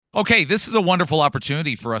Okay, this is a wonderful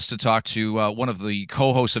opportunity for us to talk to one of the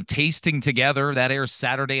co-hosts of Tasting Together. That airs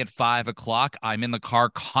Saturday at 5 o'clock. I'm in the car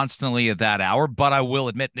constantly at that hour, but I will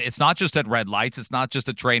admit it's not just at red lights. It's not just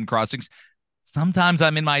at train crossings. Sometimes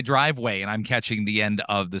I'm in my driveway and I'm catching the end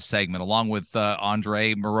of the segment along with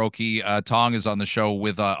Andre. Miroki Tong is on the show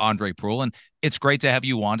with Andre Proul, and it's great to have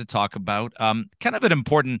you on to talk about kind of an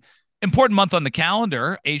important month on the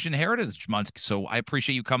calendar, Asian Heritage Month. So I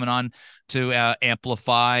appreciate you coming on to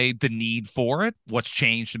amplify the need for it, what's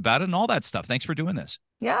changed about it, and all that stuff. Thanks for doing this.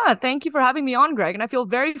 Yeah, thank you for having me on, Greg. And I feel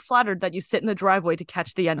very flattered that you sit in the driveway to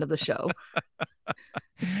catch the end of the show.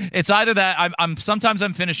 It's either that I'm sometimes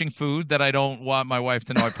I'm finishing food that I don't want my wife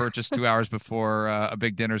to know I purchased 2 hours before a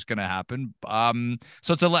big dinner is going to happen.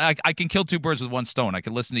 So I can kill two birds with one stone. I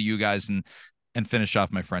can listen to you guys and finish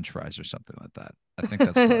off my French fries or something like that. I think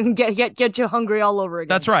that's part of it. Get you hungry all over again.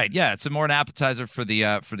 That's right. Yeah, it's a more an appetizer for the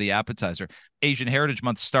appetizer. Asian Heritage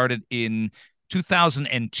Month started in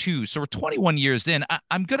 2002, so we're 21 years in.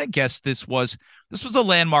 I'm gonna guess this was a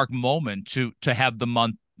landmark moment to have the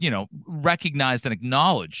month, recognized and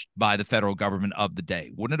acknowledged by the federal government of the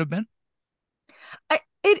day. Wouldn't it have been?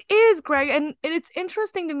 It is, Greg, and it's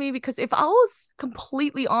interesting to me because if I was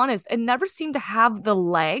completely honest, it never seemed to have the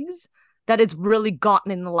legs that it's really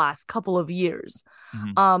gotten in the last couple of years.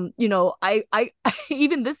 Mm-hmm. I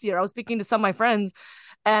even this year I was speaking to some of my friends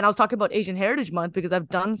and I was talking about Asian Heritage Month because I've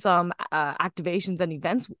done some activations and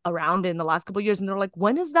events around in the last couple of years, and they're like,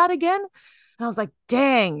 "When is that again?" And I was like,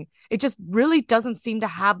 "Dang, it just really doesn't seem to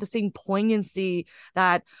have the same poignancy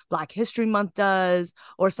that Black History Month does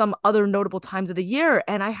or some other notable times of the year."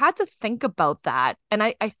 And I had to think about that, and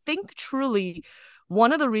I think truly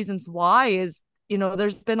one of the reasons why is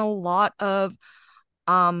there's been a lot of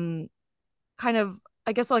um kind of,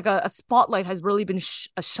 I guess, like a spotlight has really been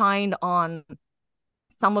shined on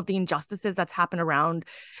some of the injustices that's happened around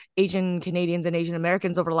Asian Canadians and Asian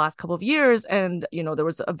Americans over the last couple of years. And, there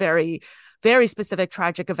was a very, very specific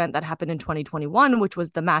tragic event that happened in 2021, which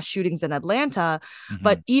was the mass shootings in Atlanta. Mm-hmm.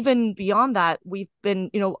 But even beyond that, we've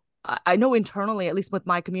been, I know internally, at least with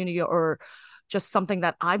my community, or just something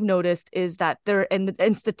that I've noticed is that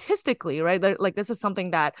and statistically, right? Like this is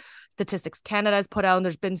something that Statistics Canada has put out, and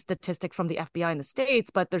there's been statistics from the FBI in the States,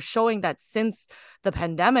 but they're showing that since the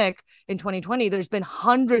pandemic in 2020, there's been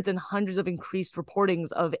hundreds and hundreds of increased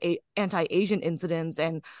reportings of anti-Asian incidents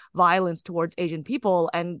and violence towards Asian people.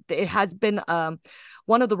 And it has been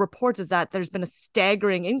one of the reports is that there's been a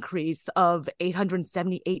staggering increase of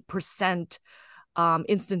 878%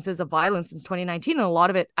 instances of violence since 2019, and a lot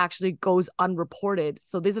of it actually goes unreported.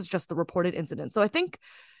 So this is just the reported incident. So I think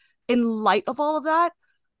in light of all of that,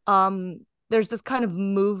 there's this kind of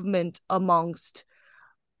movement amongst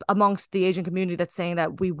the Asian community that's saying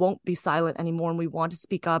that we won't be silent anymore and we want to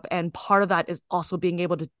speak up. And part of that is also being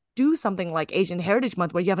able to do something like Asian Heritage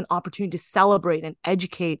Month, where you have an opportunity to celebrate and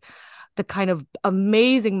educate the kind of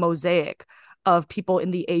amazing mosaic of people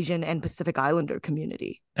in the Asian and Pacific Islander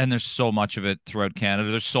community. And there's so much of it throughout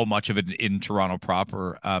Canada. There's so much of it in Toronto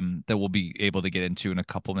proper that we'll be able to get into in a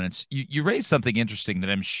couple of minutes. You raised something interesting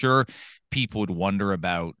that I'm sure people would wonder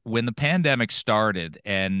about when the pandemic started,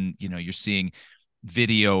 and you're seeing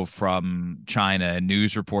video from China and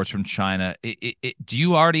news reports from China. Do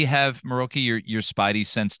you already have, Miroki, your spidey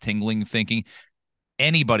sense tingling, thinking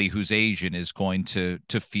anybody who's Asian is going to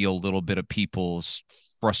feel a little bit of people's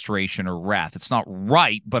frustration or wrath? It's not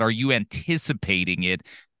right, but are you anticipating it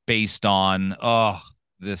based on, oh,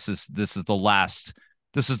 this is the last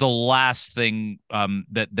thing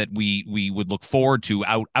that we would look forward to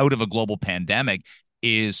out of a global pandemic,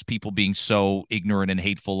 is people being so ignorant and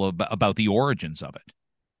hateful about the origins of it?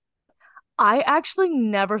 I actually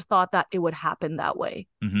never thought that it would happen that way.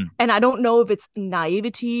 Mm-hmm. And I don't know if it's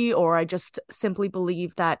naivety or I just simply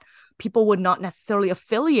believe that people would not necessarily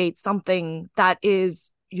affiliate something that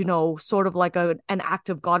is, sort of like an act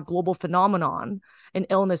of God global phenomenon, an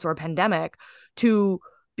illness or a pandemic, to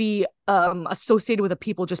be associated with a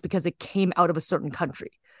people just because it came out of a certain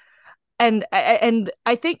country. And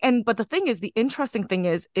I think, but the thing is, the interesting thing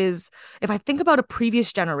is if I think about a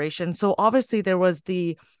previous generation, so obviously there was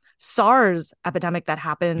the SARS epidemic that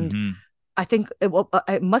happened. Mm-hmm. I think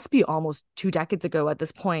it must be almost 2 decades ago at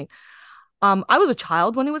this point. I was a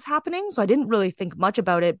child when it was happening, so I didn't really think much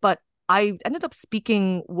about it, but I ended up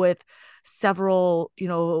speaking with several,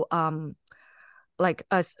 several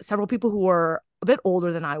people who were a bit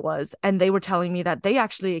older than I was, and they were telling me that they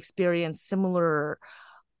actually experienced similar,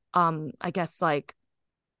 I guess, like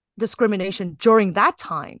discrimination during that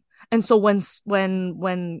time. And so when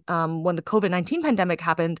the COVID-19 pandemic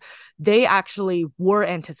happened, they actually were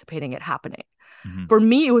anticipating it happening. Hmm. For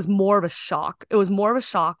me, it was more of a shock. It was more of a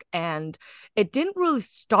shock. And it didn't really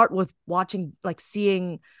start with watching, like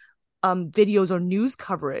seeing videos or news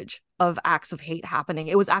coverage of acts of hate happening.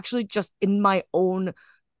 It was actually just in my own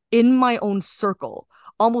circle.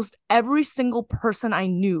 Almost every single person I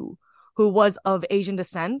knew who was of Asian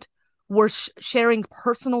descent were sharing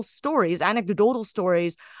personal stories, anecdotal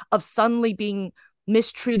stories of suddenly being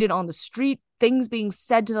mistreated on the street, things being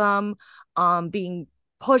said to them, being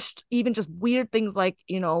pushed, even just weird things like,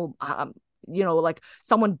 like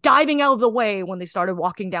someone diving out of the way when they started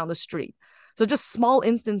walking down the street. So just small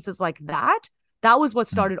instances like that. That was what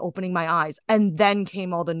started opening my eyes. And then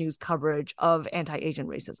came all the news coverage of anti-Asian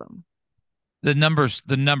racism. The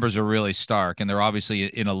numbers are really stark, and they're obviously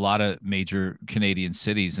in a lot of major Canadian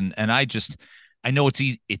cities. And I know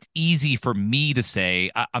it's easy for me to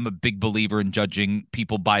say. I'm a big believer in judging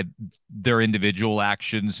people by their individual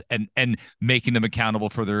actions and making them accountable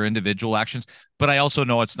for their individual actions. But I also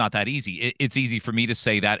know it's not that easy. It's easy for me to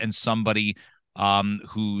say that, and somebody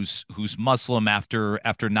who's Muslim after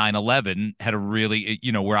 9/11 had a really,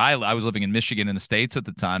 where I was living in Michigan in the States at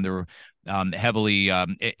the time. There were heavily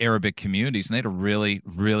Arabic communities, and they had a really,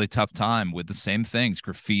 really tough time with the same things: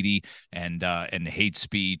 graffiti and hate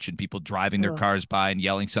speech, and people driving their Ugh. cars by and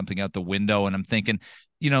yelling something out the window. And I'm thinking,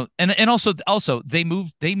 and also they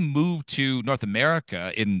moved to North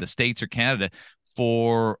America in the States or Canada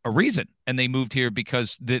for a reason, and they moved here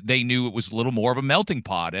because they knew it was a little more of a melting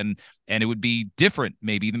pot, and it would be different.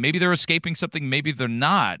 Maybe they're escaping something, maybe they're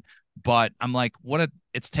not. But I'm like,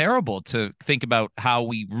 it's terrible to think about how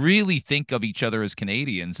we really think of each other as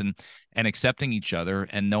Canadians, and accepting each other,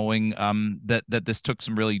 and knowing that this took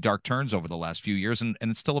some really dark turns over the last few years, and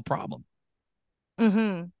it's still a problem.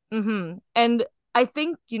 Mm-hmm. Mm-hmm. And I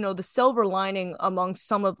think, the silver lining among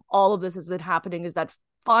some of all of this has been happening is that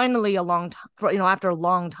finally a long time, after a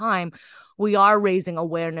long time, we are raising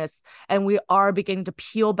awareness and we are beginning to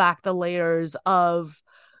peel back the layers of,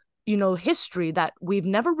 history that we've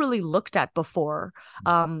never really looked at before.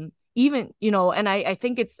 Even, and I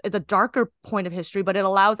think it's a darker point of history, but it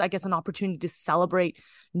allows, I guess, an opportunity to celebrate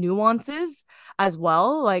nuances as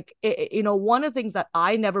well. Like, one of the things that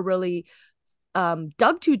I never really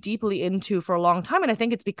dug too deeply into for a long time. And I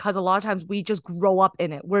think it's because a lot of times we just grow up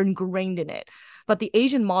in it, we're ingrained in it. But the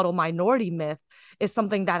Asian model minority myth is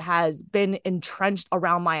something that has been entrenched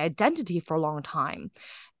around my identity for a long time.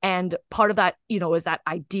 And part of that, is that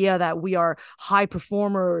idea that we are high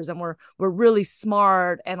performers and we're really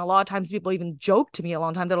smart. And a lot of times people even joke to me a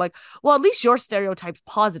long time. They're like, well, at least your stereotype's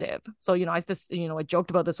positive. So, I joked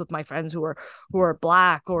about this with my friends who are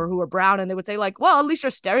black or who are brown, and they would say, like, well, at least your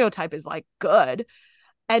stereotype is like good.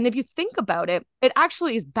 And if you think about it, it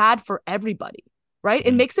actually is bad for everybody, right?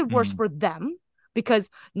 It makes it worse Mm-hmm. for them because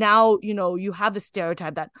now, you have the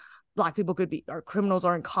stereotype that Black people could be or criminals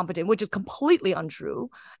or incompetent, which is completely untrue.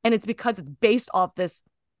 And it's because it's based off this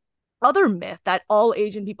other myth that all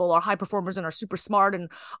Asian people are high performers and are super smart and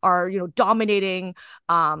are, dominating,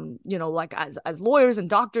 like as lawyers and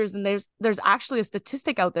doctors. And there's actually a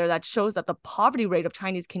statistic out there that shows that the poverty rate of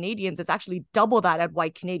Chinese Canadians is actually double that at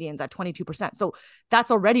white Canadians at 22%. So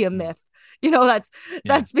that's already a myth. That's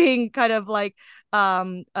Yeah. being kind of like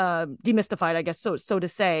demystified, I guess, so to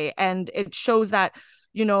say. And it shows that,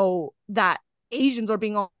 that Asians are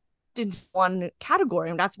being in one category.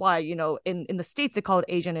 And that's why, in the States, they call it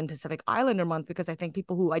Asian and Pacific Islander month, because I think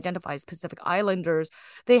people who identify as Pacific Islanders,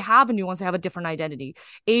 they have a nuance, they have a different identity.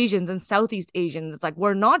 Asians and Southeast Asians, it's like,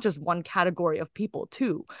 we're not just one category of people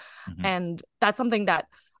too. Mm-hmm. And that's something that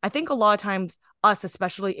I think a lot of times us,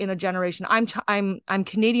 especially in a generation, I'm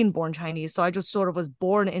Canadian born Chinese. So I just sort of was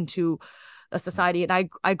born into a society. And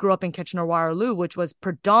I grew up in Kitchener-Waterloo, which was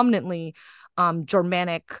predominantly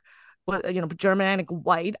Germanic, Germanic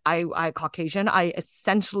white. I Caucasian. I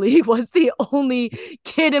essentially was the only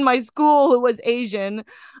kid in my school who was Asian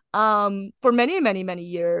for many, many, many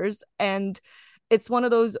years. And it's one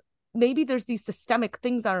of those, maybe there's these systemic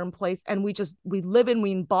things that are in place and we live in,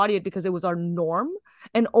 we embody it because it was our norm.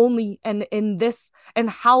 And in this, and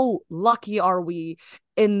how lucky are we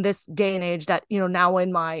in this day and age that,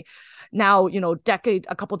 a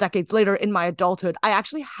couple decades later in my adulthood, I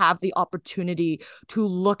actually have the opportunity to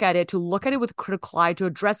look at it with a critical eye, to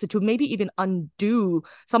address it, to maybe even undo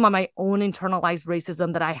some of my own internalized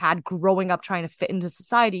racism that I had growing up trying to fit into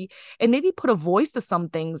society, and maybe put a voice to some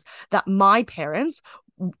things that my parents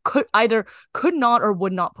could not or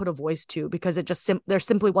would not put a voice to, because it just there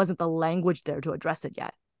simply wasn't the language there to address it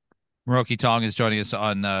yet. Miroki Tong is joining us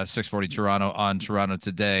on 640 Toronto on Toronto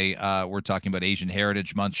Today. We're talking about Asian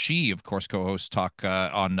Heritage Month. She, of course, co-hosts Talk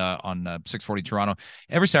on 640 Toronto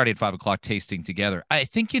every Saturday at 5 o'clock, Tasting Together. I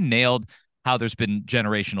think you nailed how there's been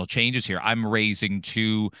generational changes here. I'm raising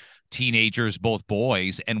two teenagers, both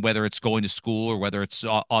boys, and whether it's going to school or whether it's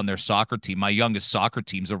on their soccer team, my youngest soccer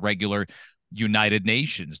team's a regular United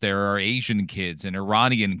Nations. There are Asian kids and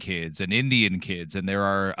Iranian kids and Indian kids, and there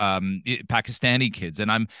are Pakistani kids.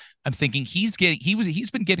 And I'm thinking he's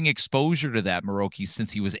been getting exposure to that, Miroki,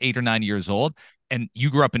 since he was 8 or 9 years old. And you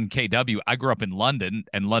grew up in KW. I grew up in London,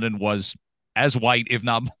 and London was as white, if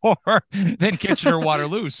not more, than Kitchener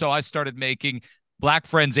Waterloo. So I started making black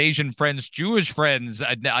friends, Asian friends, Jewish friends.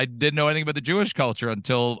 I didn't know anything about the Jewish culture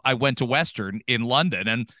until I went to Western in London,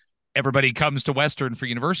 and everybody comes to Western for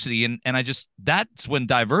university. And I just, that's when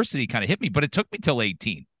diversity kind of hit me, but it took me till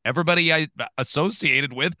 18. Everybody I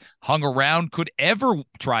associated with, hung around, could ever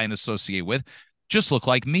try and associate with, just look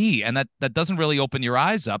like me. And that doesn't really open your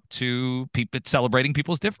eyes up to people celebrating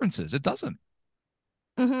people's differences. It doesn't.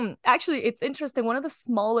 Mm-hmm. Actually, it's interesting. One of the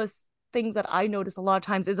smallest things that I notice a lot of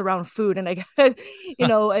times is around food. And I guess,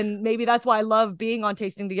 and maybe that's why I love being on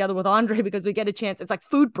Tasting Together with Andre, because we get a chance. It's like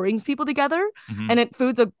food brings people together, Mm-hmm. and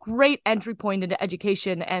food's a great entry point into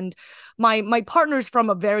education. And my partner's from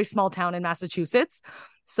a very small town in Massachusetts.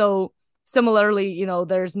 So similarly,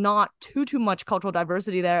 there's not too much cultural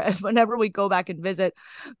diversity there. And whenever we go back and visit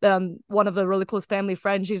one of the really close family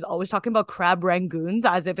friends, she's always talking about crab rangoons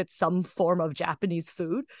as if it's some form of Japanese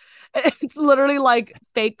food. It's literally like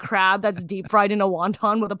fake crab that's deep fried in a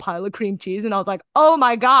wonton with a pile of cream cheese. And I was like, oh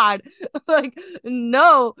my God, like,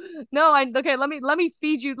 no, okay, let me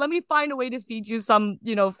feed you. Let me find a way to feed you some,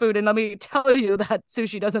 food. And let me tell you that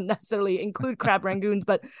sushi doesn't necessarily include crab rangoons,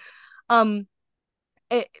 um,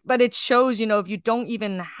 but it shows, if you don't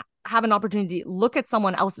even have an opportunity to look at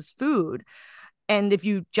someone else's food, and if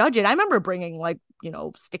you judge it. I remember bringing like,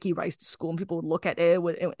 sticky rice to school, and people would look at it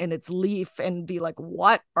in its leaf and be like,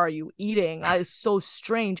 what are you eating? That is so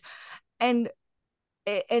strange. And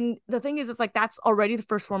the thing is, it's like, that's already the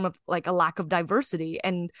first form of like a lack of diversity.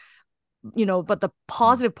 And but the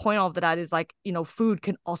positive point of that is like, food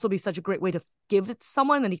can also be such a great way to give it to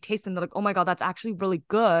someone, and he tastes it and they're like, oh my God, that's actually really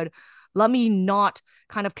good. Let me not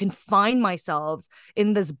kind of confine myself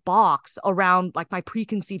in this box around like my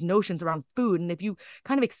preconceived notions around food. And if you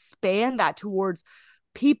kind of expand that towards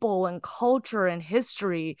people and culture and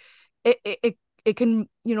history, it can,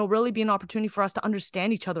 really be an opportunity for us to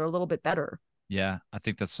understand each other a little bit better. Yeah, I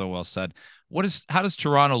think that's so well said. How does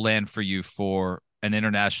Toronto land for you for an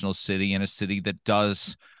international city, and a city that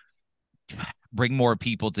does bring more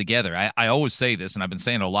people together? I always say this, and I've been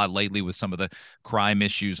saying it a lot lately with some of the crime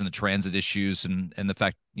issues and the transit issues, and the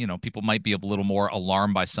fact, people might be a little more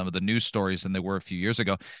alarmed by some of the news stories than they were a few years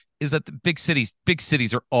ago, is that the big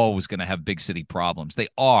cities are always going to have big city problems. They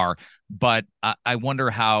are, but I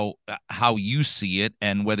wonder how you see it,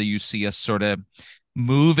 and whether you see us sort of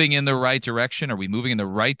moving in the right direction. Are we moving in the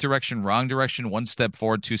right direction, wrong direction, one step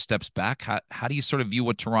forward, two steps back? How do you sort of view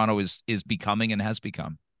what Toronto is becoming and has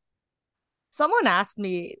become? Someone asked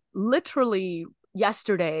me literally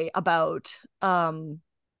yesterday about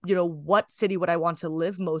what city would I want to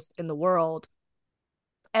live most in the world.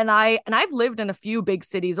 And I've lived in a few big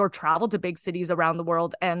cities or traveled to big cities around the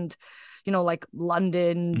world, and like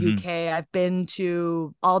London, Mm-hmm. UK. I've been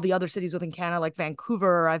to all the other cities within Canada, like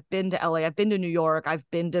Vancouver. I've been to LA. I've been to New York. I've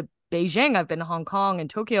been to Beijing. I've been to Hong Kong and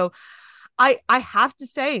Tokyo. I have to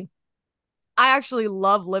say, I actually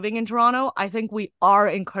love living in Toronto. I think we are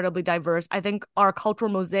incredibly diverse. I think our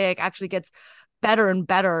cultural mosaic actually gets better and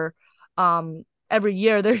better every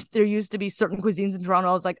year. There used to be certain cuisines in Toronto.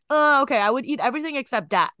 I was like, oh, okay, I would eat everything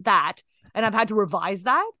except that. And I've had to revise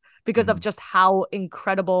that because Mm-hmm. of just how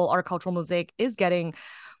incredible our cultural mosaic is getting.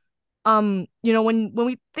 When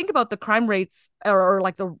we think about the crime rates, or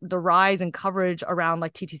like the rise in coverage around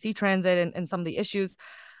like TTC transit and some of the issues,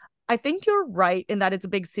 I think you're right in that it's a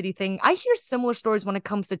big city thing. I hear similar stories when it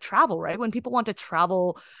comes to travel, right? When people want to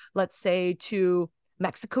travel, let's say to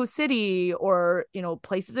Mexico City or,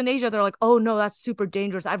 places in Asia, they're like, oh no, that's super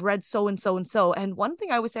dangerous. I've read so and so and so. And one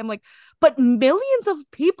thing I always say, I'm like, but millions of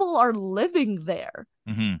people are living there.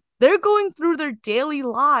 Mm-hmm. They're going through their daily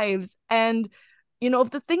lives. And,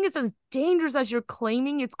 if the thing is as dangerous as you're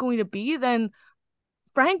claiming it's going to be, then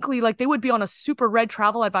frankly, like, they would be on a super red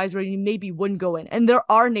travel advisory and you maybe wouldn't go in. And there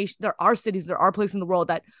are cities, there are places in the world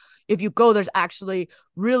that if you go, there's actually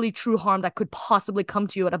really true harm that could possibly come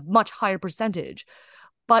to you at a much higher percentage.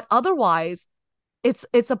 But otherwise, it's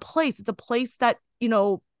a place that,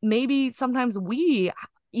 maybe sometimes we,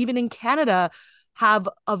 even in Canada, have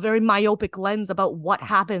a very myopic lens about what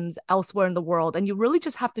happens elsewhere in the world. And you really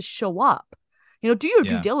just have to show up, do your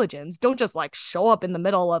due Yeah. diligence. Don't just like show up in the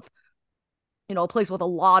middle of a place with a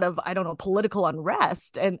lot of, I don't know, political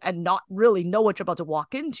unrest, and not really know what you're about to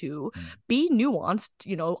walk into. Mm. Be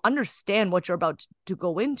nuanced, understand what you're about to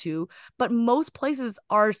go into. But most places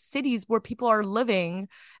are cities where people are living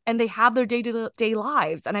and they have their day-to-day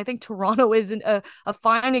lives. And I think Toronto is a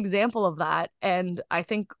fine example of that. And I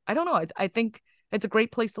don't know, I think it's a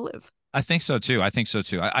great place to live. I think so too. I think so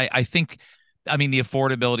too. I think, I mean, the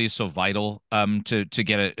affordability is so vital to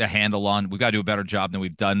get a handle on. We've got to do a better job than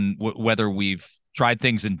we've done, whether we've tried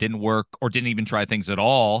things and didn't work or didn't even try things at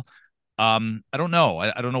all. I don't know.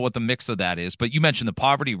 I don't know what the mix of that is. But you mentioned the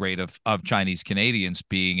poverty rate of Chinese Canadians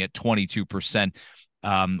being at 22%.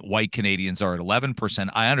 White Canadians are at 11%.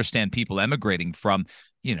 I understand people emigrating from,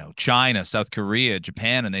 China, South Korea,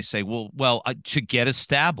 Japan, and they say, well, to get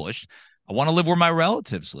established, I want to live where my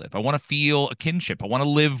relatives live. I want to feel a kinship. I want to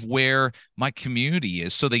live where my community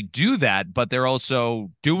is. So they do that, but they're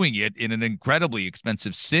also doing it in an incredibly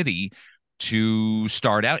expensive city to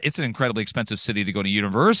start out. It's an incredibly expensive city to go to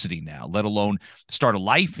university now, let alone start a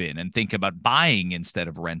life in and think about buying instead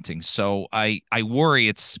of renting. So I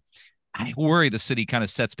worry the city kind of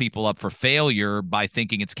sets people up for failure by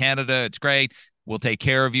thinking it's Canada, it's great, we'll take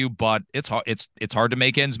care of you, but it's hard. It's hard to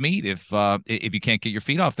make ends meet if you can't get your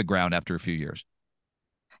feet off the ground after a few years.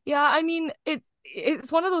 Yeah, I mean,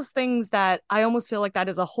 it's one of those things that I almost feel like that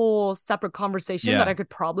is a whole separate conversation that Yeah. I could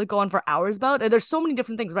probably go on for hours about. And there's so many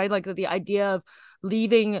different things, right? Like the idea of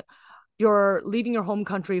leaving leaving your home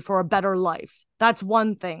country for a better life. That's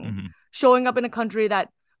one thing. Hmm. Showing up in a country that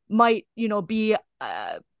might, be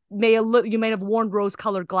you might have worn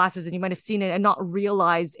rose-colored glasses and you might have seen it and not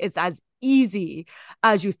realized it's as easy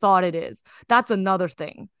as you thought it is. That's another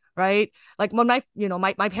thing, right? Like when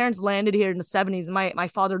my parents landed here in the 70s, my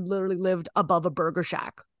father literally lived above a burger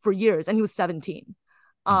shack for years and he was 17.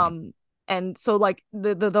 Hmm. Um and so like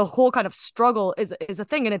the whole kind of struggle is a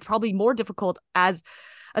thing, and it's probably more difficult as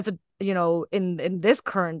a in this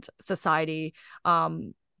current society.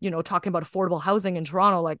 Talking about affordable housing in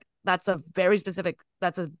Toronto, like that's a very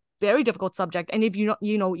difficult subject. And if you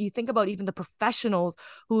think about even the professionals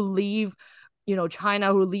who leave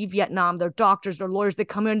China, who leave Vietnam, they're doctors, they're lawyers, they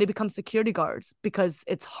come here and they become security guards because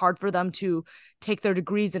it's hard for them to take their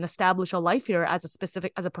degrees and establish a life here as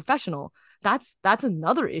a professional. That's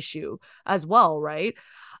another issue as well, right?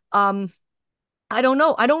 um I don't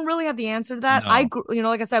know. I don't really have the answer to that. No.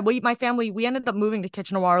 Like I said, my family, we ended up moving to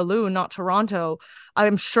Kitchener-Waterloo, not Toronto.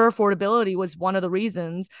 I'm sure affordability was one of the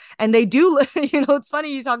reasons. And they do, it's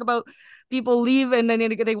funny you talk about people leave and then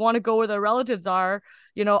they want to go where their relatives are.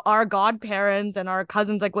 Our godparents and our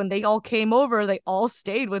cousins, like when they all came over, they all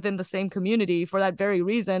stayed within the same community for that very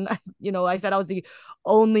reason. I said I was the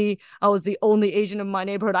only Asian in my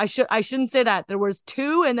neighborhood. I shouldn't say that. There was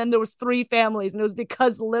two and then there was three families, and it was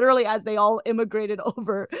because literally as they all immigrated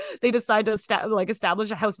over, they decided to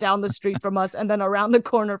establish a house down the street from us and then around the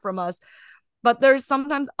corner from us. But there's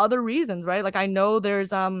sometimes other reasons, right? Like I know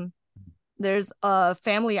there's a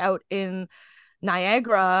family out in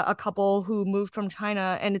Niagara, a couple who moved from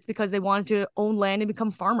China, and it's because they wanted to own land and become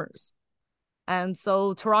farmers. And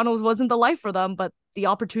so Toronto wasn't the life for them, but the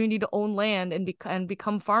opportunity to own land and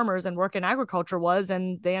become farmers and work in agriculture was,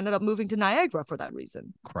 and they ended up moving to Niagara for that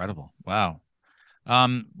reason. Incredible. Wow.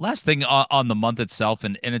 Last thing on the month itself,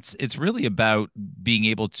 and it's really about being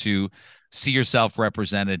able to see yourself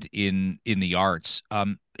represented in the arts.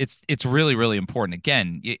 It's really, really important.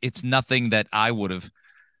 Again, it's nothing that I would have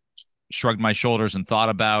shrugged my shoulders and thought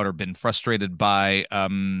about or been frustrated by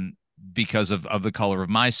because of the color of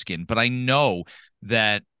my skin. But I know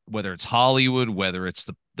that whether it's Hollywood, whether it's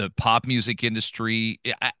the pop music industry,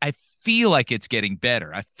 I feel like it's getting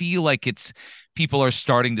better. I feel like people are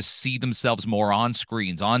starting to see themselves more on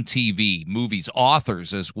screens, on TV, movies,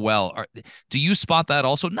 authors as well. Do you spot that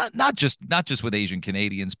also? Not just with Asian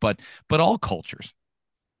Canadians, but all cultures.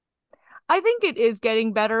 I think it is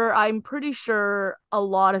getting better. I'm pretty sure a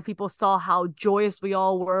lot of people saw how joyous we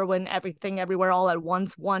all were when Everything Everywhere All at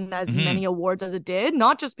Once won as Hmm. many awards as it did.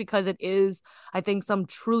 Not just because it is, I think, some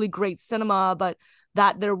truly great cinema, but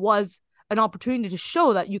that there was an opportunity to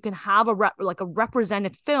show that you can have a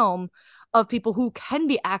represented film of people who can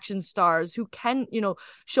be action stars, who can,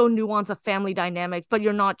 show nuance of family dynamics, but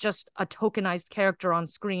you're not just a tokenized character on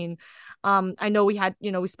screen. I know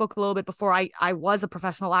we spoke a little bit before. I was a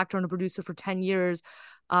professional actor and a producer for 10 years,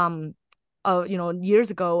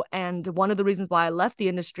 years ago. And one of the reasons why I left the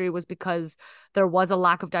industry was because there was a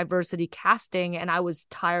lack of diversity casting, and I was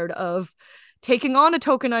tired of taking on a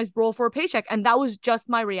tokenized role for a paycheck. And that was just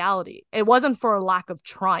my reality. It wasn't for a lack of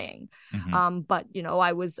trying. Hmm. But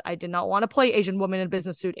I did not want to play Asian woman in a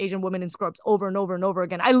business suit, Asian woman in scrubs over and over and over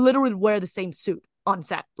again. I literally wear the same suit on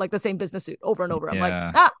set, like the same business suit over and over. I'm like,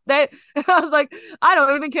 Yeah. they, I was like, I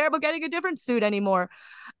don't even care about getting a different suit anymore.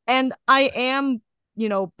 And I am,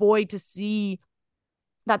 buoyed to see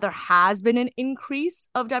that there has been an increase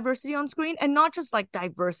of diversity on screen, and not just like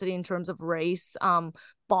diversity in terms of race,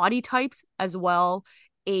 body types as well,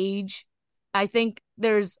 age. I think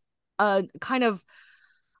there's a kind of,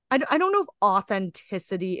 I don't know if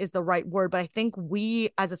authenticity is the right word, but I think we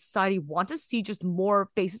as a society want to see just more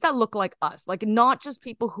faces that look like us, like not just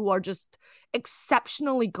people who are just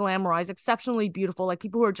exceptionally glamorized, exceptionally beautiful, like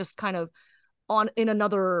people who are just kind of on in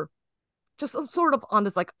another, just sort of on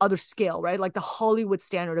this like other scale, right? Like the Hollywood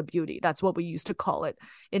standard of beauty. That's what we used to call it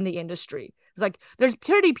in the industry. It's like there's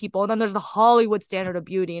pretty people and then there's the Hollywood standard of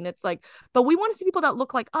beauty. And it's like, but we want to see people that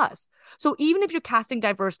look like us. So even if you're casting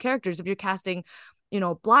diverse characters, if you're casting,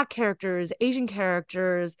 Black characters, Asian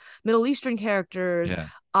characters, Middle Eastern characters,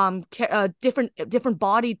 Yeah. different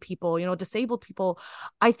bodied people, disabled people,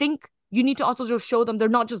 I think you need to also just show them they're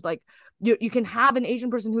not just like, you can have an Asian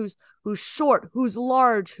person who's short, who's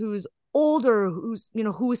large, who's older,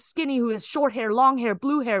 who is skinny, who has short hair, long hair,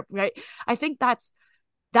 blue hair, right? I think that's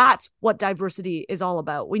what diversity is all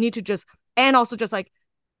about. We need to just, and also just like,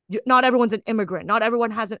 not everyone's an immigrant, not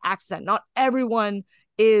everyone has an accent, not everyone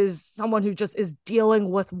is someone who just is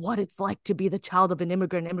dealing with what it's like to be the child of an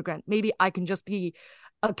immigrant. Maybe I can just be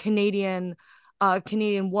a Canadian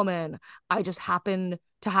woman. I just happen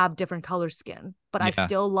to have different color skin, but I Yeah.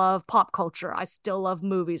 still love pop culture. I still love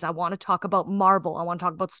movies. I want to talk about Marvel. I want to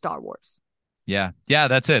talk about Star Wars. Yeah, yeah,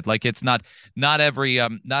 that's it. Like it's not every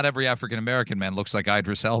African American man looks like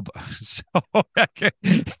Idris Elba. So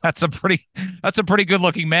that's a pretty good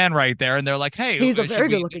looking man right there. And they're like, hey, He's a should very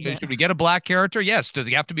good we looking man. should we get a black character? Yes. Does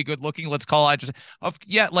he have to be good looking? Let's call Idris.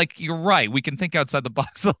 Yeah, like you're right. We can think outside the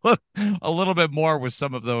box a little bit more with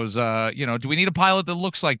some of those. Do we need a pilot that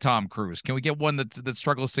looks like Tom Cruise? Can we get one that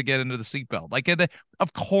struggles to get into the seatbelt? Like,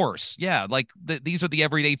 of course, yeah. Like these are the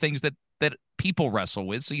everyday things that people wrestle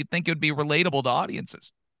with. So you'd think it would be relatable to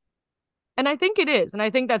audiences. And I think it is. And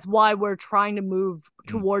I think that's why we're trying to move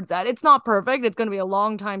Mm. towards that. It's not perfect. It's going to be a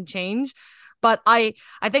long time change. But I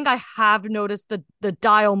think I have noticed the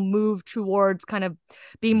dial move towards kind of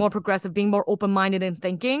being more progressive, being more open minded and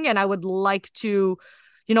thinking. And I would like to,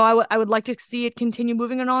 I would like to see it continue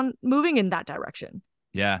moving in that direction.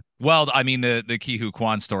 Yeah. Well, I mean, the Ke Huy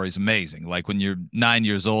Quan story is amazing. Like when you're 9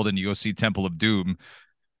 years old and you go see Temple of Doom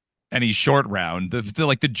and he's short round, the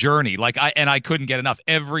journey, like I couldn't get enough.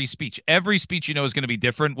 Every speech, is going to be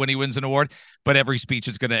different when he wins an award, but every speech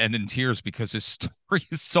is going to end in tears because his story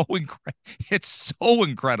is so incredible. It's so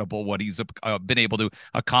incredible what he's been able to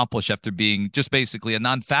accomplish after being just basically a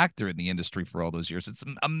non-factor in the industry for all those years. It's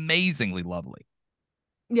amazingly lovely.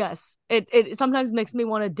 Yes. It sometimes makes me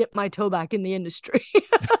want to dip my toe back in the industry.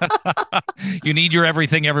 You need your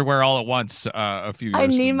everything everywhere all at once a few I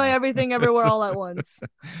years need from my now. everything everywhere all at once.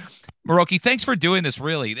 Miroki, thanks for doing this,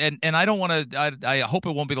 really. And I don't want to. I hope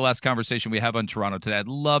it won't be the last conversation we have on Toronto today. I'd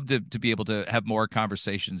love to be able to have more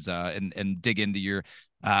conversations and dig into your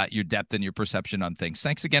depth and your perception on things.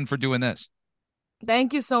 Thanks again for doing this.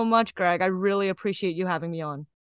 Thank you so much, Greg. I really appreciate you having me on.